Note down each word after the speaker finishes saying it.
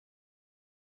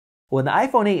When the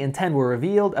iPhone 8 and 10 were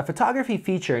revealed, a photography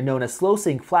feature known as slow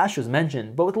sync flash was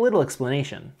mentioned, but with little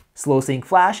explanation. Slow sync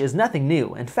flash is nothing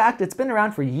new. In fact, it's been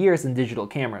around for years in digital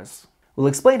cameras. We'll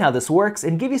explain how this works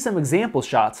and give you some example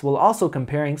shots while also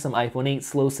comparing some iPhone 8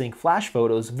 slow sync flash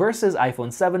photos versus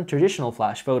iPhone 7 traditional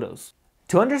flash photos.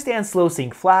 To understand slow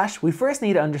sync flash, we first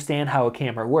need to understand how a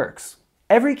camera works.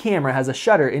 Every camera has a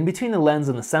shutter in between the lens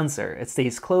and the sensor. It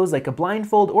stays closed like a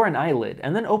blindfold or an eyelid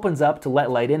and then opens up to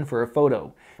let light in for a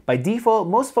photo. By default,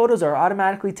 most photos are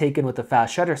automatically taken with a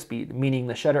fast shutter speed, meaning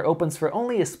the shutter opens for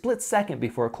only a split second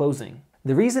before closing.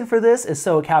 The reason for this is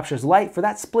so it captures light for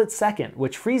that split second,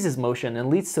 which freezes motion and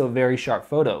leads to a very sharp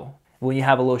photo. When you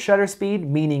have a low shutter speed,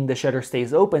 meaning the shutter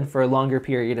stays open for a longer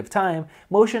period of time,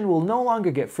 motion will no longer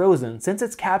get frozen since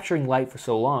it's capturing light for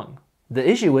so long. The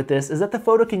issue with this is that the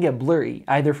photo can get blurry,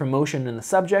 either from motion in the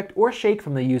subject or shake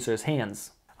from the user's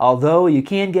hands. Although you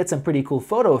can get some pretty cool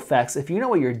photo effects if you know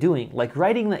what you're doing, like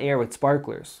writing the air with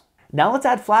sparklers. Now let's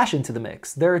add flash into the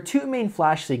mix. There are two main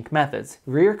flash sync methods,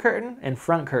 rear curtain and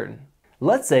front curtain.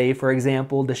 Let's say, for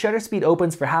example, the shutter speed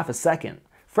opens for half a second.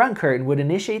 Front curtain would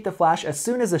initiate the flash as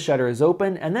soon as the shutter is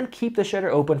open and then keep the shutter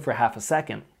open for half a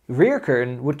second. Rear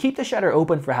curtain would keep the shutter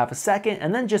open for half a second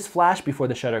and then just flash before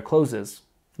the shutter closes.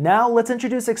 Now let's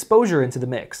introduce exposure into the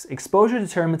mix. Exposure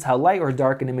determines how light or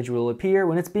dark an image will appear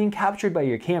when it's being captured by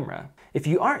your camera. If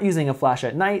you aren't using a flash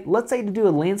at night, let's say to do a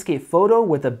landscape photo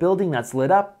with a building that's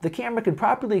lit up, the camera can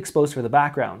properly expose for the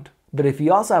background. But if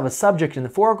you also have a subject in the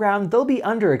foreground, they'll be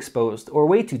underexposed or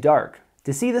way too dark.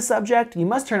 To see the subject, you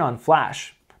must turn on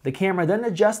flash. The camera then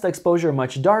adjusts the exposure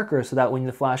much darker so that when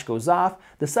the flash goes off,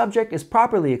 the subject is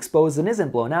properly exposed and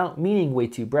isn't blown out, meaning way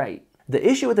too bright. The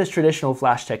issue with this traditional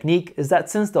flash technique is that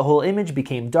since the whole image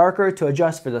became darker to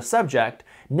adjust for the subject,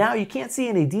 now you can't see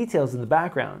any details in the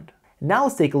background. Now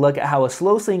let's take a look at how a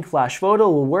slow sync flash photo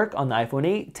will work on the iPhone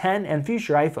 8, 10, and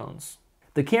future iPhones.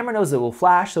 The camera knows it will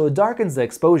flash, so it darkens the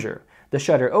exposure. The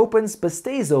shutter opens, but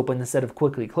stays open instead of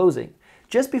quickly closing.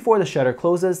 Just before the shutter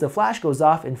closes, the flash goes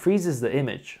off and freezes the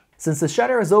image. Since the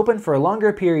shutter is open for a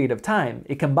longer period of time,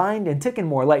 it combined and took in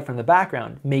more light from the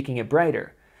background, making it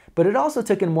brighter. But it also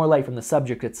took in more light from the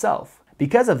subject itself.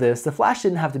 Because of this, the flash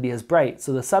didn't have to be as bright,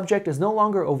 so the subject is no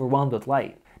longer overwhelmed with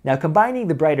light. Now combining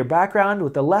the brighter background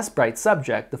with the less bright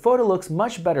subject, the photo looks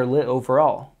much better lit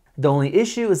overall. The only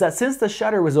issue is that since the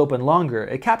shutter was open longer,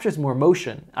 it captures more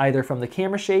motion, either from the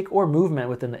camera shake or movement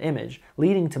within the image,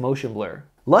 leading to motion blur.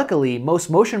 Luckily, most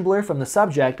motion blur from the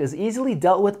subject is easily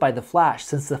dealt with by the flash,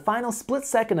 since the final split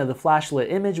second of the flash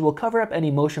lit image will cover up any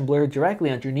motion blur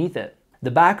directly underneath it. The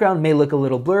background may look a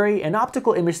little blurry, and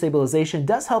optical image stabilization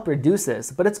does help reduce this,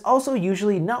 but it's also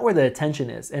usually not where the attention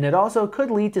is, and it also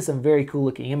could lead to some very cool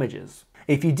looking images.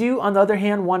 If you do, on the other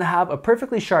hand, want to have a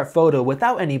perfectly sharp photo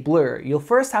without any blur, you'll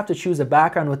first have to choose a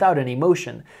background without any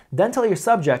motion, then tell your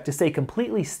subject to stay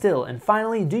completely still, and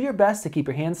finally do your best to keep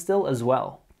your hands still as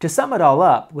well. To sum it all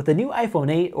up, with the new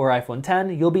iPhone 8 or iPhone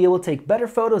 10, you'll be able to take better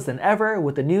photos than ever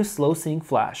with the new slow sync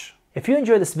flash. If you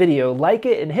enjoyed this video, like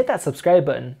it and hit that subscribe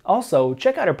button. Also,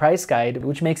 check out our price guide,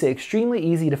 which makes it extremely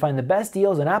easy to find the best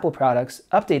deals on Apple products,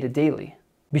 updated daily.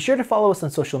 Be sure to follow us on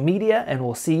social media, and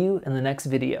we'll see you in the next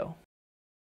video.